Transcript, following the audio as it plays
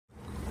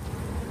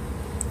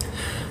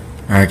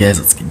Alright guys,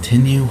 let's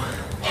continue.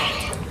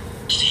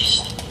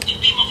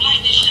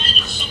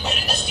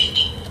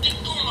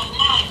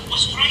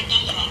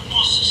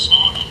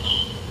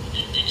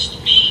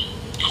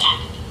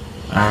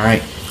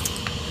 Alright.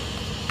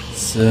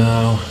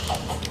 So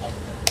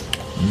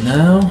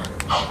now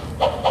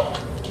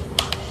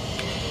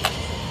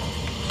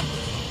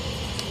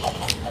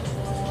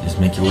just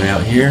make your way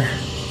out here.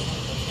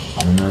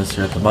 You'll notice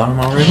you're at the bottom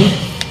already.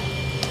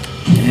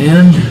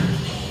 And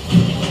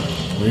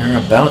we are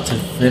about to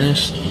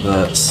finish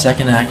the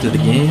second act of the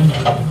game.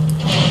 I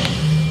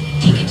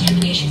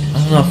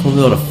don't know if we'll be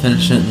able to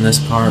finish it in this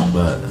part,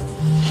 but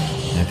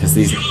yeah, because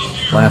these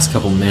last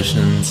couple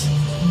missions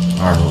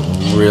are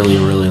really,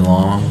 really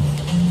long.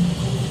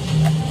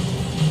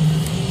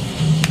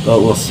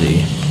 But we'll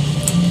see.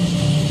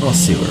 We'll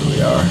see where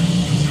we are.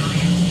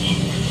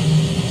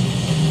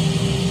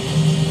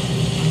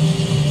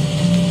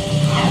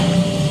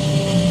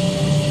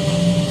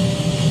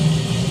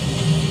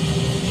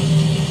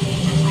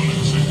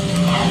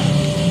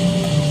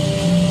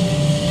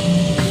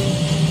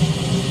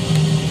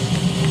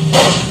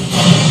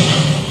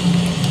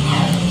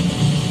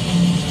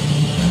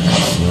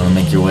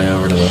 Make your way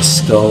over to the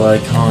skull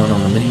icon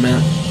on the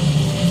minimap.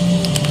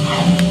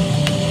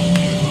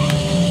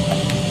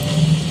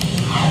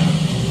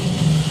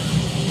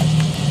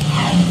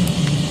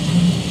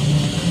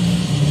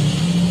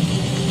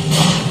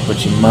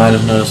 What you might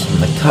have noticed from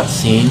the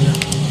cutscene,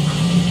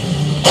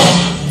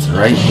 it's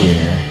right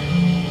here.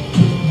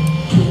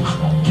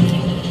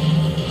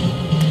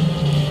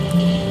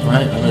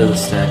 Right under the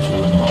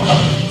statue of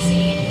Mars.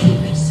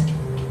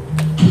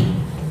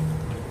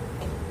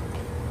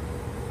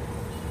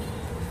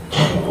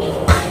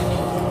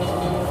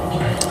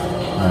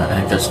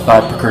 There's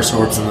 5 precursor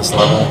orbs in this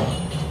level.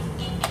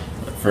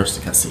 But first,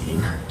 a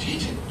cutscene.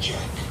 Did it,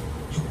 Jack?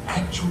 You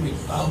actually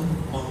found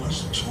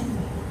Mars too?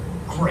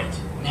 Great.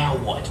 Now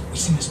what? We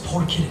send this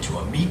poor kid into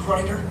a meat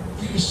grinder?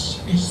 This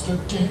is the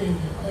day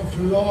I've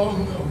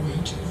long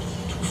awaited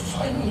to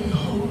finally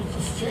hold the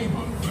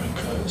fabled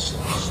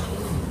Precursor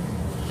Stone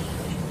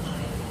in my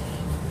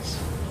hands.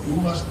 You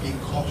must be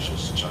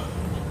cautious, child.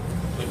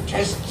 The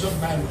tests of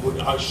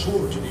manhood are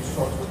sure to be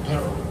fraught with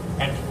peril,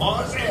 and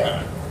Mars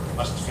Air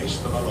must face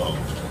them alone.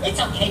 It's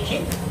okay,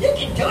 kid. You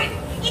can do it.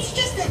 It's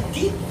just a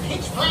deep,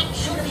 pitch-black,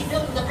 sure-to-be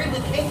filled to the brim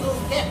with painful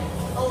death.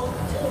 Oh,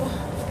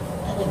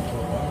 I wouldn't do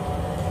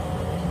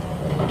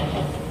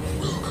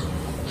Welcome,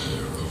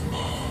 heir of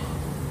Mar.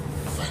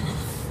 Finally,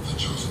 the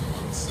chosen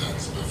one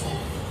stands before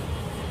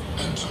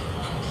you. Enter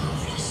and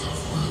prove yourself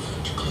worthy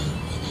to claim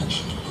the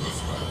ancient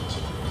birthright.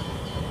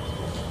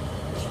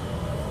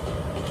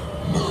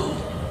 No.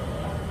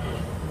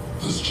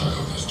 This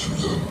child is too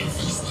young to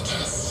face the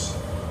tests.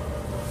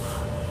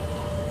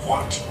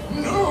 What?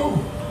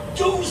 No!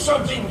 Do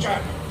something,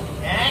 Jack!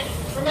 And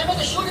remember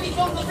the sure-to-be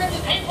filled to the brim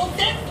with painful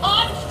death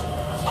part?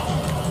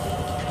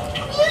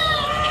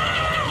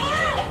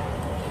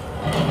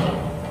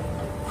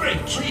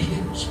 Great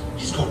treatment!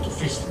 He's going to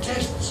face the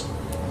tests.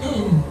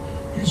 No,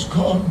 he's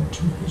gone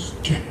to his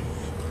death.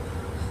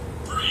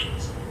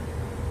 Breathe.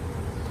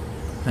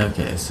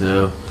 Okay,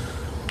 so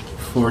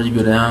before you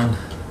go down,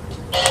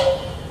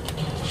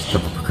 there's a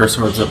couple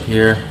precursor orbs up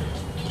here.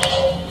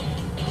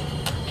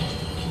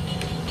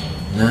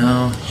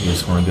 Now, you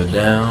just want to go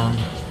down,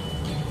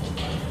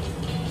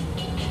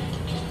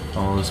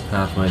 follow this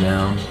pathway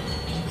down.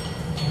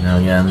 Now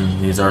again,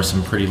 these are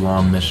some pretty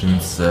long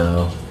missions,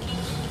 so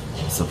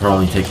this will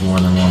probably take more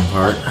than one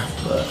part,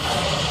 but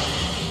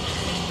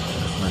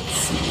let's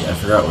see, I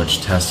forgot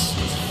which test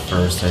was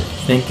first. I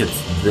think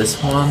it's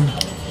this one.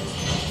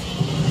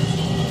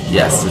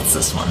 Yes, it's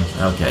this one.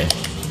 Okay.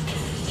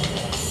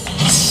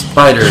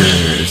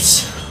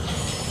 Spiders!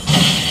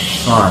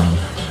 Fun.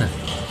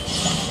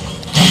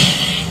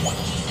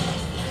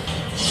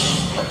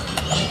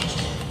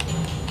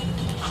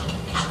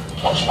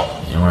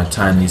 You want to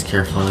time these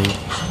carefully,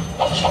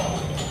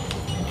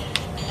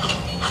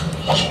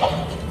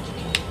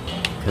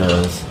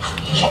 because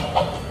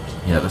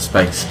yeah, the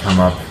spikes come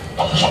up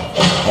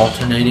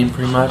alternating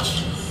pretty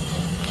much.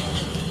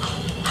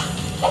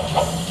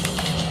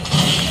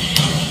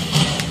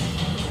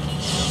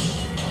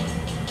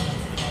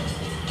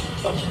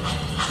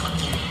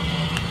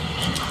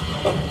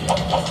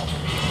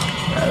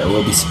 Yeah, there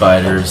will be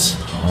spiders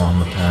along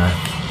the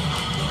path.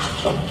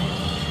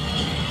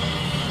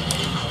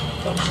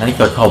 I think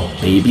they're called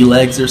baby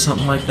legs or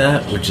something like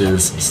that, which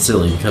is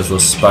silly because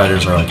those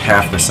spiders are like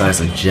half the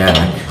size of Jack,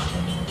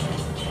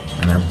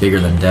 and they're bigger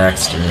than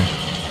Daxter.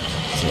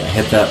 So yeah,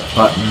 hit that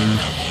button.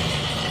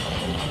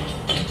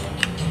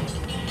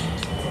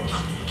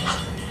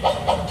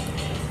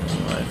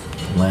 Anyway,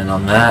 land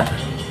on that,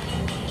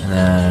 and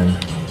then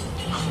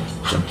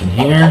jump in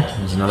here.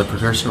 There's another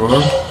precursor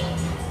orb.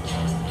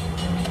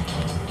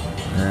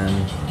 And then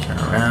turn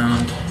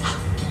around.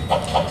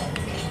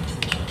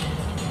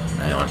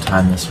 Now you want to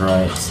time this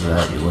right so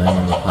that you land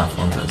on the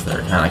platforms as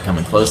they're kind of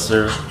coming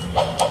closer.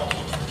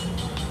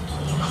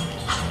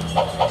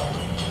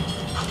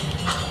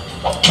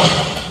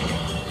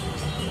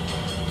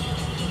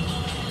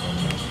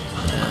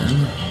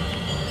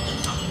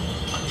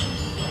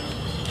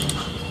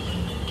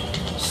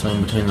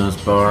 between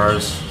those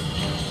bars.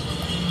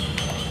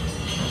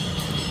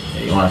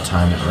 Yeah, you want to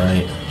time it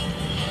right.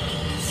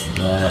 So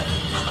that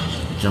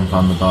you jump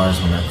on the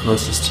bars when they're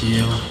closest to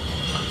you.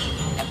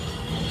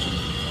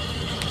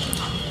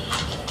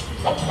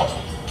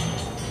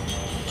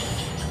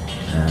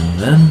 And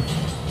then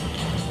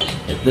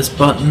hit this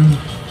button.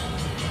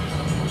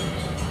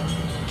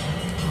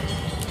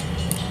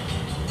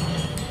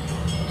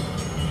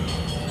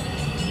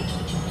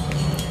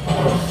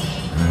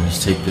 And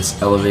just take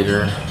this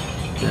elevator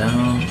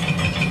down.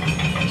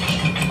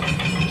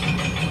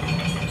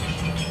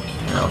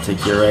 And I'll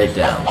take you right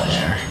down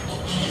there.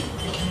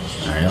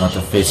 Alright, you'll have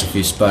to face a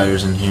few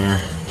spiders in here.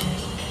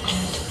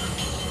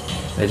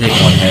 They take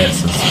one hit,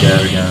 so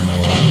Scattergun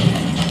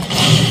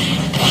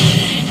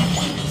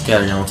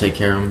will take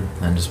care of them.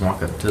 And just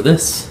walk up to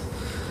this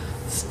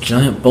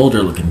giant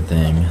boulder looking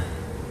thing.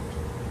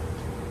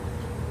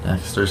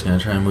 Daxter's gonna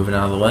try and move it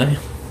out of the way.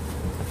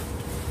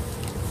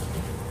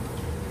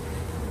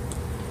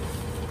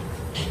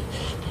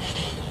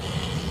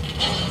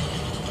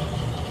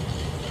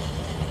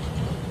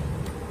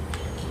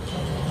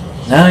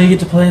 Now you get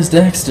to play as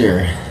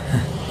Daxter.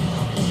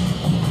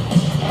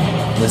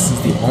 This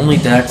is the only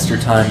Daxter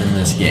time in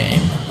this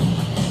game.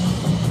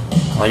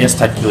 Well, I guess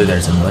technically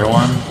there's another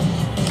one,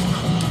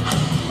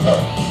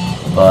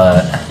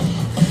 but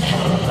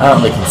I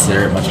don't really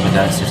consider it much of a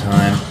Daxter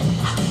time.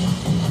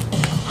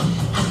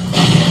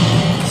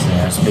 So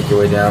yeah, just make your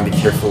way down, be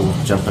careful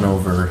jumping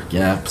over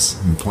gaps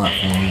and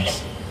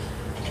platforms.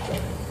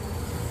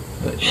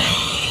 But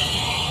yeah.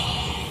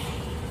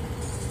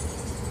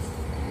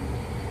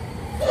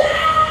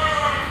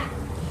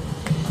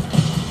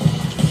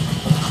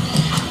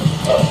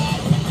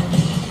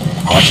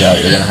 Watch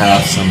out, you're gonna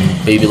have some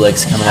baby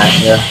legs coming at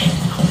you.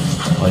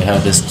 Well, you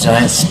have this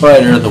giant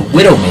spider, the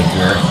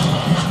widowmaker,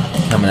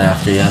 coming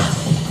after you.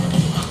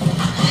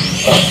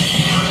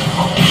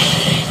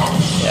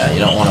 Yeah, you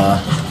don't want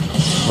to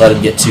let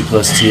him get too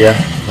close to you,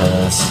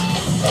 because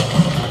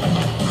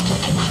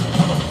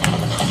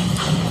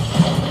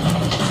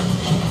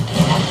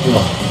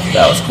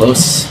that was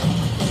close.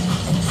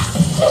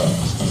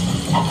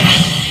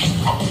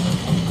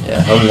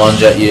 Yeah, he'll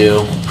lunge at you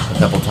a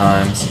couple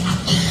times.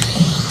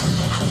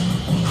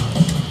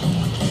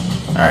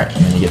 Alright,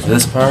 and then you get to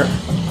this part,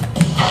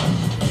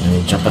 and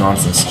you're jumping on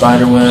some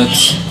spider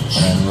webs,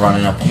 and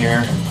running up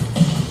here.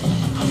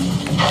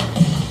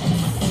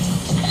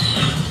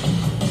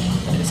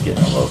 He's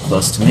getting a little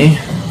close to me. I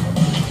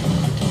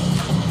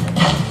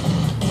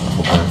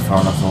hope I'm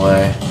far enough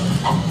away.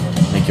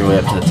 Make your way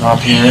up to the top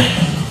here.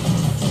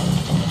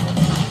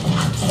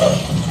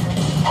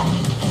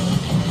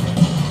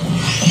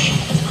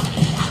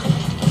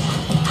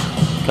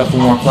 A couple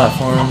more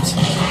platforms,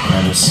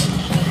 and just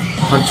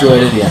punch your way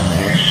to the end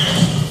there.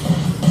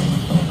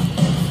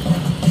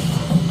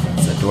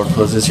 As that door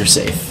closes, you're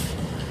safe.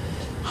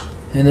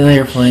 And now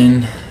you're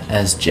playing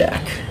as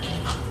Jack.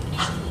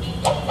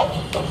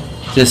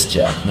 Just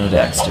Jack, no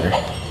Daxter.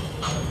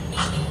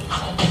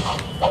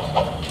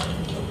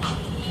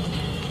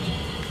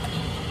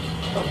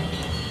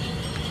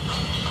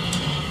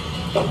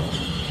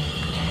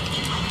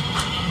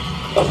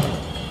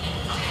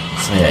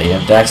 So yeah, you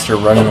have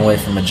Daxter running away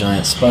from a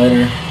giant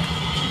spider,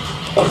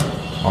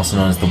 also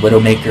known as the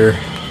Widowmaker.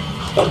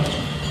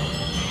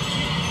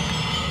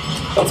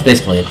 It's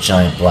basically a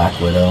giant black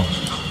widow.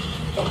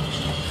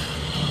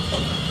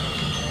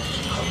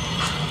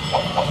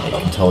 You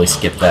can totally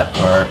skip that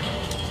part.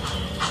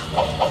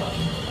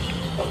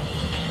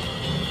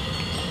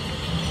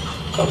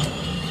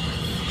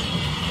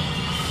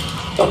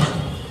 A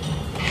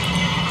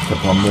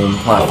couple of moon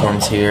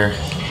platforms here.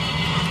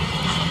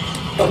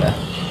 Yeah.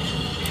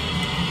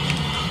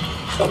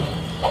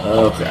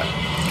 Oh crap.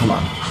 Come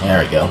on. There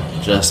we go.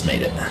 Just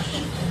made it.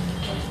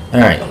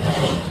 Alright.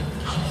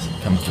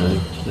 Come through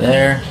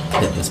there.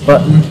 Hit this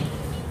button.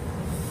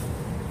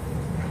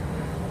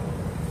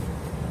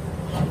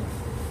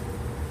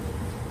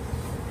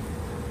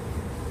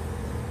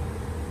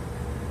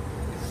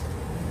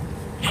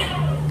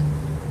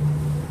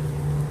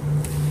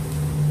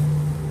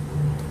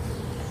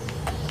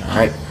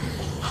 Alright.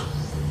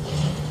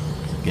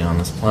 Get on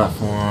this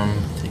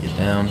platform. Take it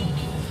down.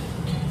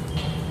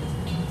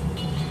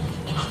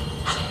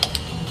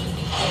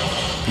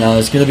 Now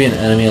there's going to be an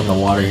enemy in the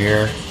water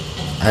here.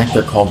 I think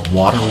they're called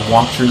water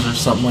watchers or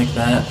something like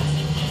that.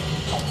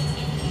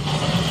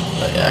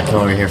 But yeah, come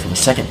over here for the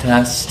second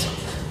test.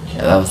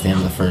 Yeah, that was the end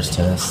of the first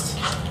test.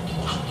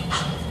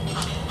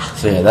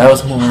 So yeah, that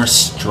was more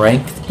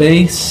strength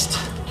based.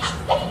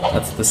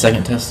 That's what the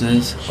second test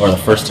is, or the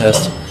first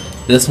test.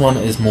 This one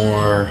is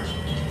more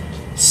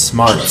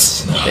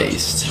smarts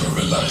based.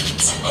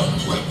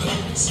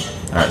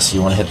 Alright, so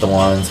you want to hit the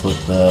ones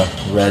with the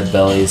red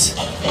bellies.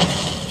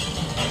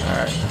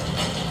 Alright.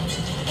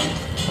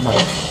 Come on.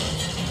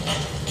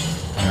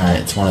 Alright,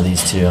 it's one of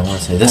these two. I want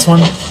to say this one.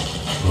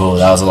 Oh,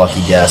 that was a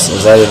lucky guess. It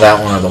was either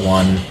that one or the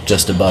one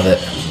just above it.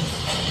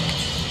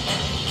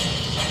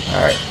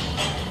 Alright.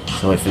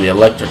 So wait for the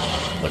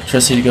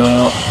electricity to go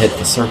out. Hit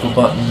the circle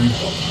button.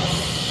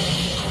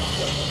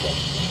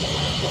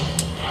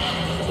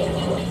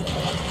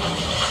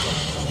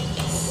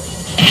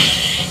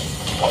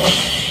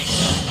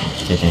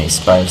 kick any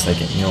spiders that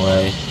get in your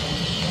way.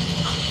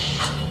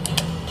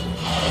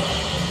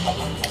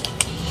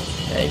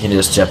 Yeah, you can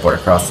just jetboard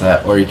across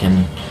that, or you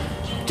can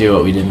do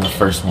what we did in the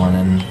first one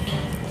and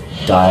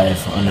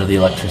dive under the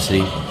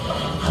electricity.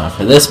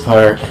 For this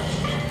part,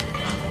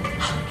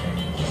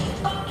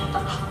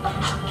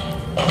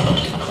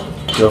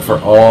 go for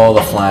all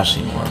the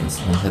flashing ones.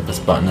 And hit this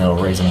button, it'll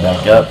raise them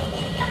back up.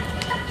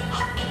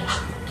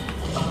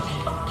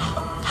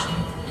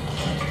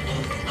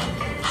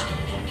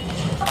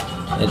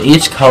 And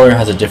each color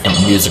has a different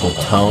musical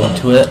tone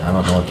to it. I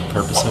don't know what the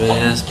purpose of it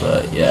is,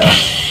 but yeah.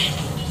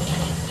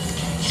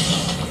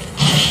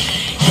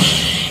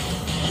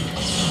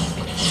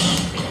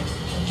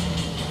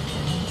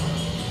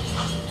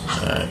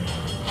 Alright.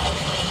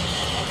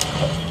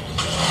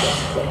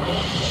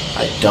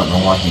 I don't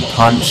know why he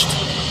punched.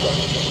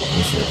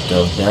 We should have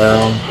dove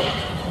down.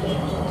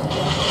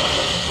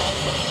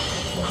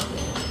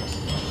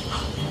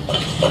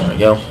 There we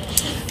go.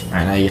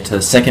 Alright, now you get to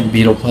the second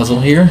beetle puzzle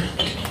here.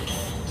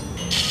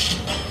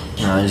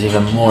 Now there's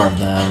even more of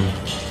them.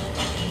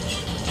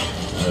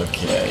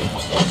 Okay.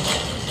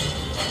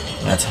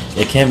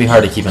 It can be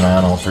hard to keep an eye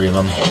on all three of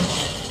them.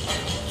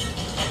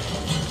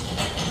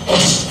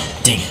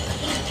 Dang it.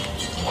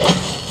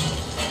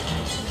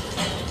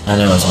 I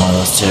knew it was one of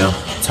those two.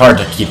 It's hard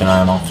to keep an eye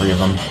on all three of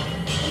them.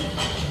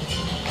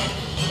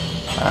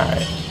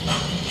 Alright.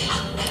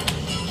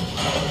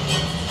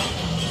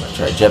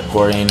 Try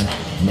jetboarding.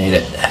 Made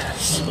it.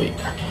 Sweet.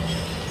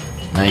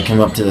 Now you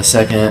come up to the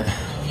second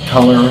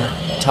color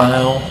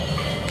tile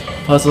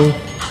puzzle.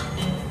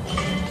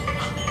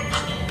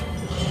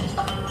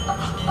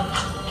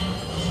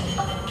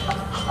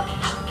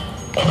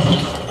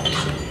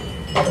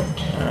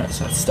 Alright,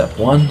 so that's step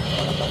one.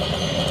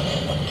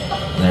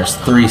 And there's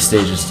 3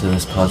 stages to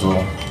this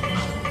puzzle.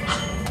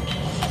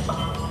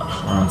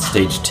 We're on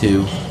stage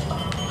 2.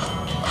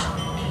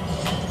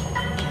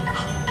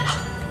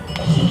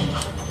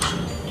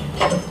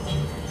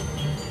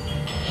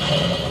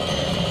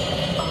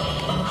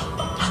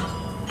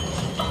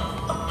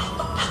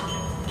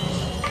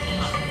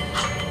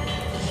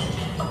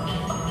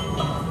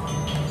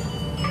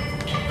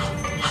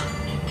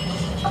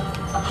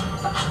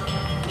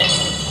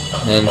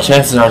 And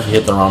chances are if you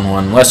hit the wrong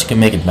one, unless you can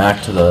make it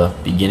back to the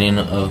beginning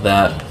of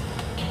that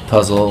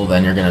puzzle,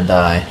 then you're gonna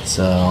die,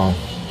 so...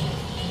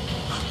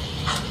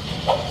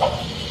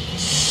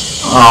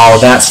 Oh,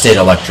 that stayed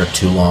electric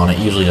too long. It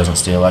usually doesn't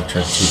stay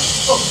electric too...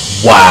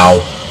 Wow!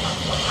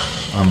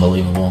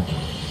 Unbelievable.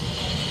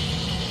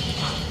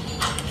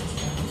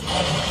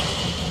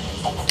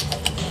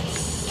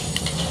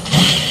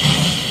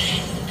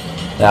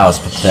 That was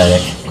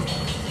pathetic.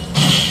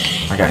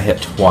 I got hit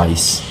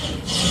twice.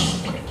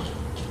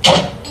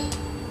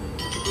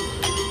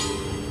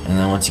 And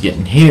then once you get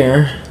in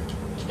here,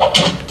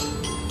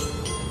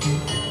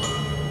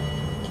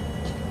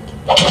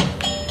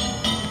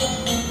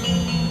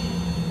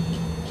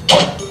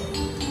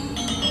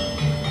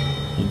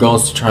 your goal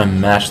is to try and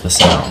match the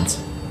sounds.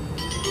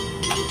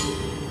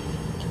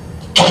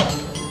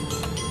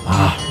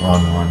 Ah,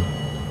 wrong one.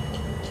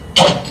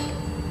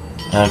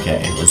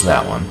 Okay, it was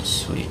that one.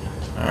 Sweet.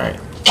 Alright.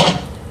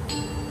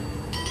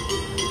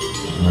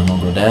 And then we'll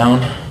go down.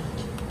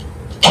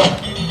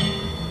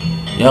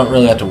 You don't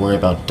really have to worry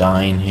about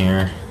dying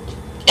here.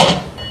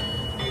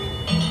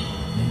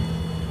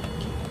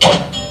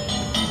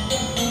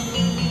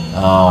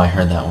 Oh, I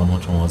heard that one.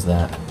 Which one was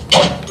that?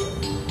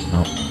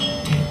 Nope.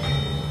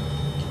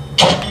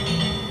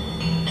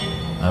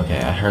 Okay,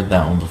 I heard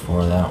that one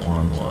before. That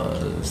one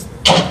was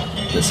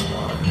this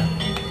one.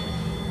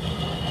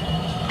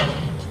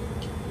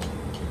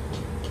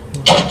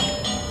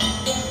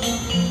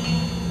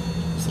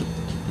 Is it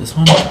this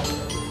one?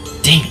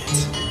 Dang it!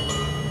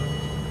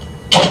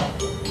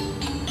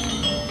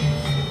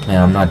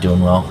 Man, I'm not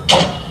doing well.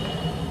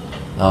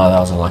 Oh, that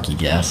was a lucky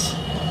guess.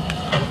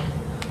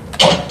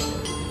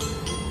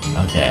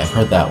 Okay, I've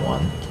heard that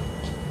one.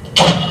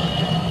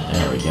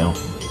 There we go.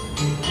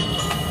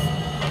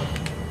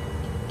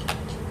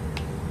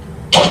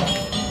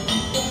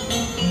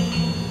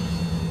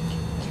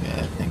 Okay,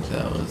 I think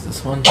that was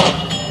this one.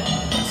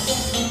 Yes.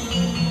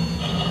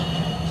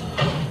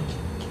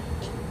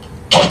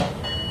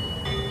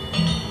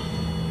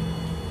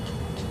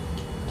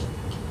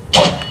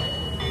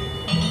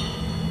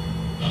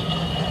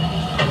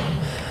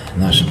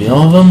 And that should be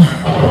all of them.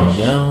 There we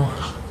go.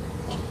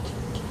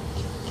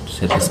 Just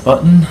hit this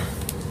button.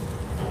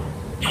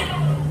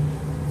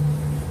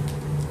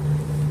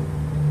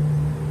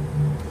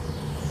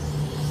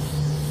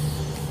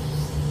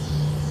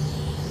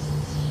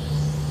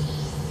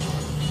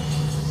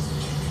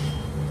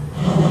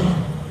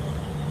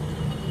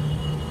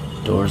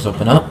 Doors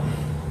open up.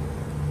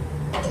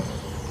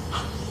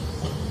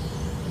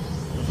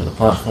 For the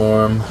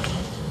platform.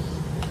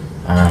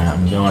 Alright,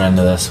 I'm going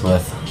into this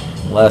with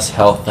less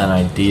health than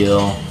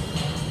ideal,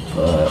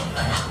 but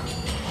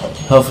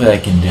hopefully I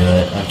can do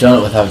it. I've done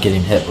it without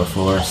getting hit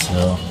before,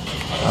 so...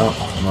 Oh,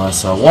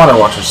 unless a water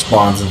watcher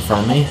spawns in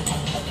front of me.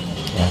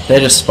 Yeah, they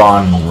just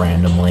spawn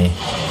randomly.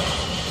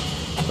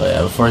 But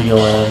yeah, before you go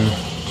in,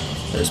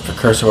 there's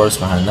precursor ores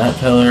behind that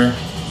pillar,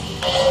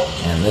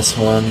 and this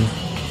one.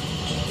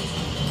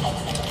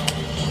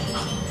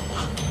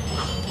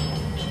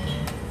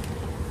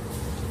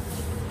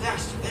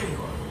 Daxter, there you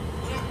are.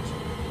 What happened?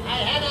 I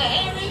had a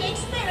harrowing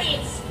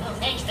experience. Well,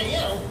 thanks to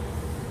you.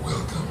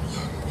 Welcome,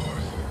 young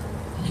warrior.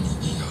 Many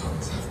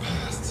eons have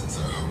passed since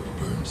our hope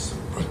burned so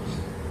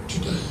brightly.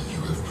 Today you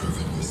have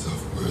proven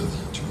yourself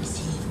worthy to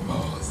receive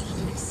Ma's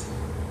legacy.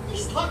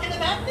 He's talking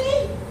about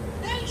me?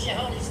 Thanks, your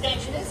holy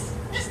statue-ness.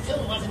 This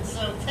tune wasn't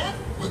so tough.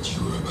 What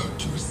you are about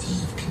to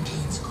receive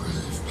contains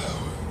grave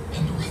power,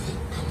 and with it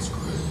comes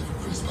grave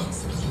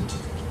responsibility.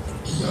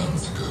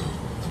 Eons ago,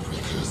 the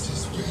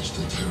Precursors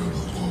waged a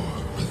terrible war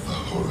with the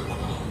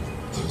Horror-Qual,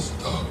 those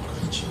dark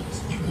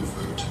creatures you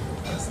refer to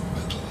as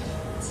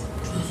metalheads.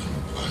 Driven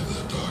by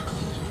their dark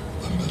leader,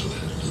 the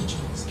Metalhead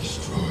Legions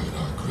destroyed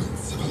our great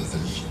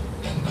civilization,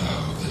 and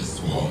now they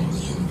swarm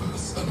the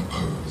universe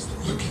unopposed,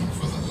 looking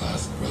for the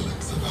last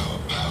relics of our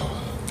power.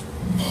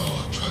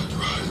 Ma tried to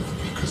hide the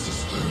Precursor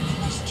Stone in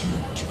this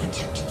tomb to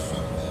protect it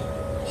from me.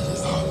 It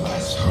is our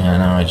last hope. Yeah,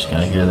 now I just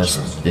gotta hear this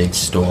big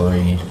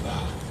story.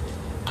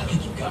 I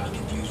think you got me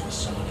confused with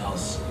someone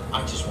else.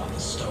 I just want the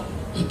stone.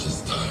 It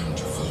is time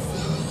to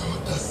fulfill your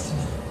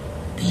destiny.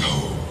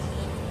 Behold.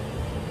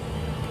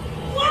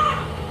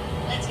 Wow!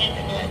 Let's get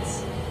the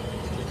goods.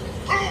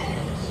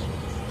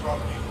 Brought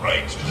me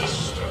right to this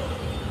stone.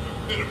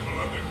 The pitiful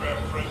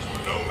underground friends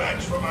were no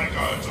match for my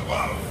guards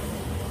above.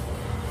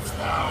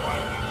 Now I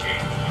will gain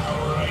the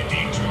power I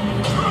need to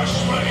crush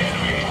my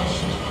enemies.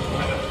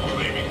 And I'm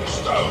claiming the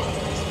stone.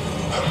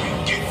 I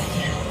will get with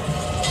you.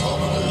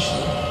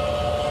 Abomination.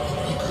 The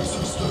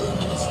Precursor Stone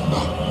is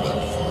not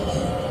meant for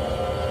you.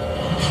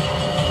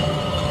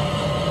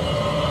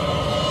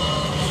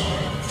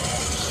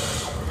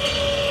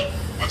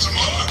 What's the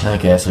matter?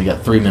 Okay, so we got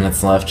 3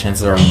 minutes left.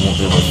 Chances are we won't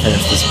be able to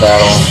finish this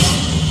battle,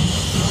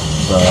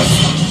 but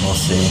we'll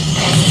see.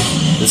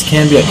 This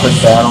can be a quick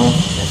battle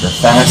if you're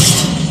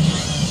fast.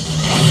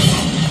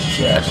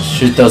 Yeah, just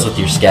shoot those with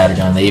your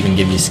scattergun. They even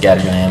give you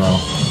scattergun ammo.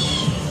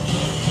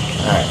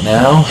 Alright,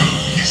 now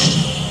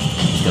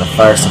he's gonna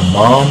fire some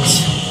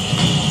bombs.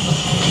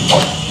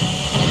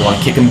 You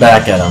wanna kick him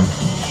back at him.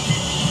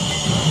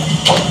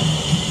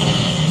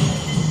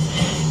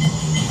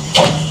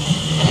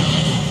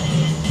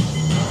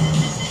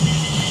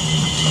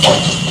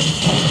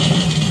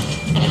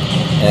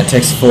 And it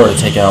takes 4 to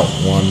take out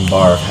 1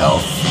 bar of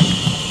health.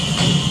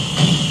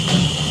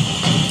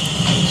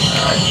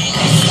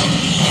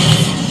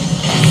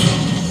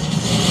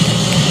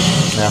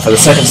 Now for the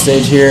second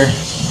stage here,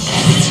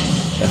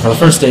 and for the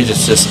first stage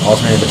it's just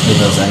alternating between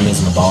those enemies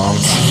and the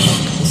bombs.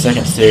 The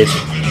second stage,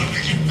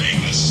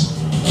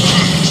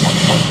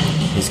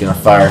 he's gonna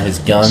fire his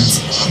guns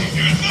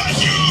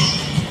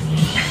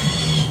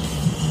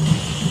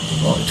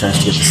while he tries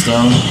to get the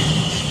stone.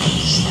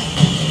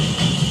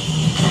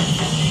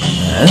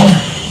 And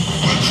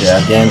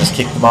yeah, again, just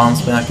kick the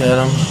bombs back at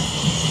him.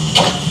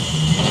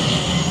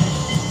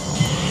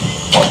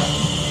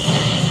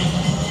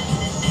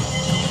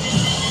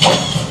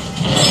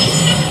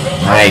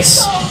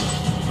 Nice.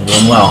 We're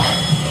doing well.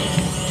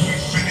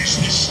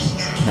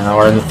 Now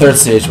we're in the third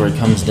stage where he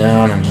comes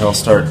down and he'll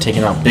start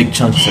taking out big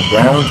chunks of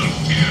ground.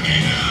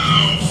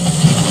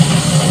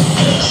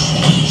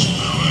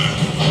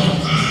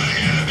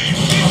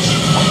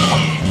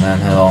 And then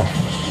he'll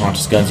launch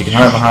his guns. You can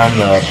hide behind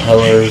the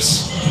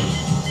pillars.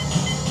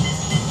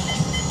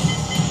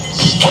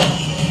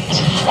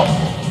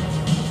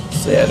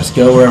 So yeah, just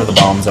go wherever the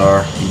bombs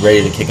are. Be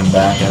ready to kick them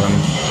back at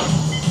them.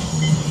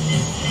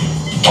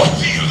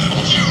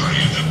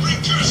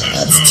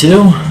 That's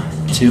 2.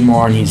 2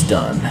 more and he's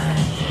done.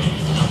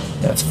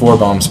 That's 4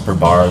 bombs per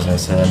bar, as I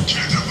said.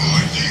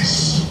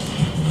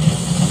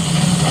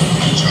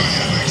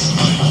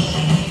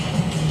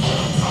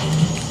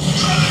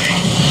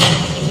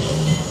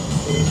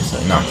 So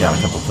I knocked down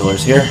a couple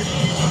pillars here.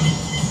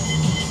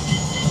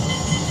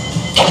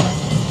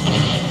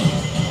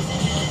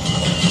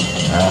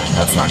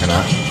 That's not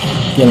gonna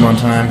get him on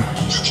time.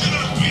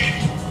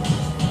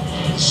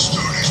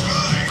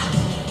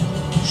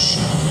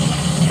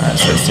 Alright,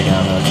 so he's taking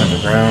out another chunk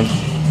of ground.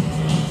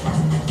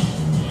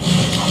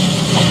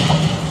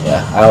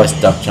 Yeah, I always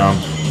duck jump,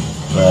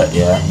 but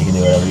yeah, you can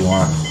do whatever you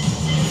want.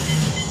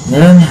 And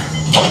then,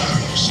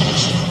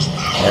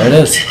 there it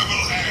is.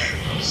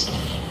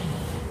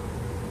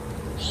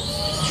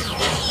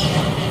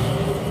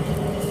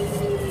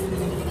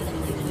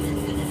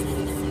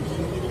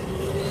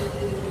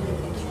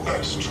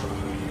 Nice try,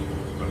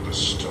 but the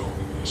stone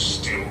is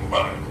still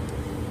mine.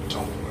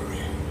 Don't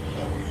worry, I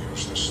will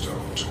use the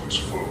stone to its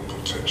full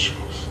potential.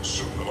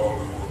 Soon all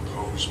who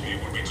oppose me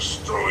will be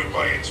destroyed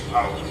by its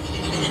power.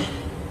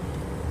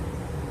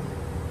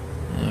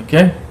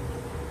 Okay.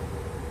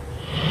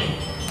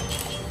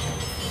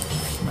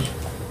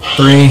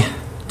 3,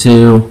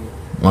 2,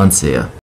 1, see ya.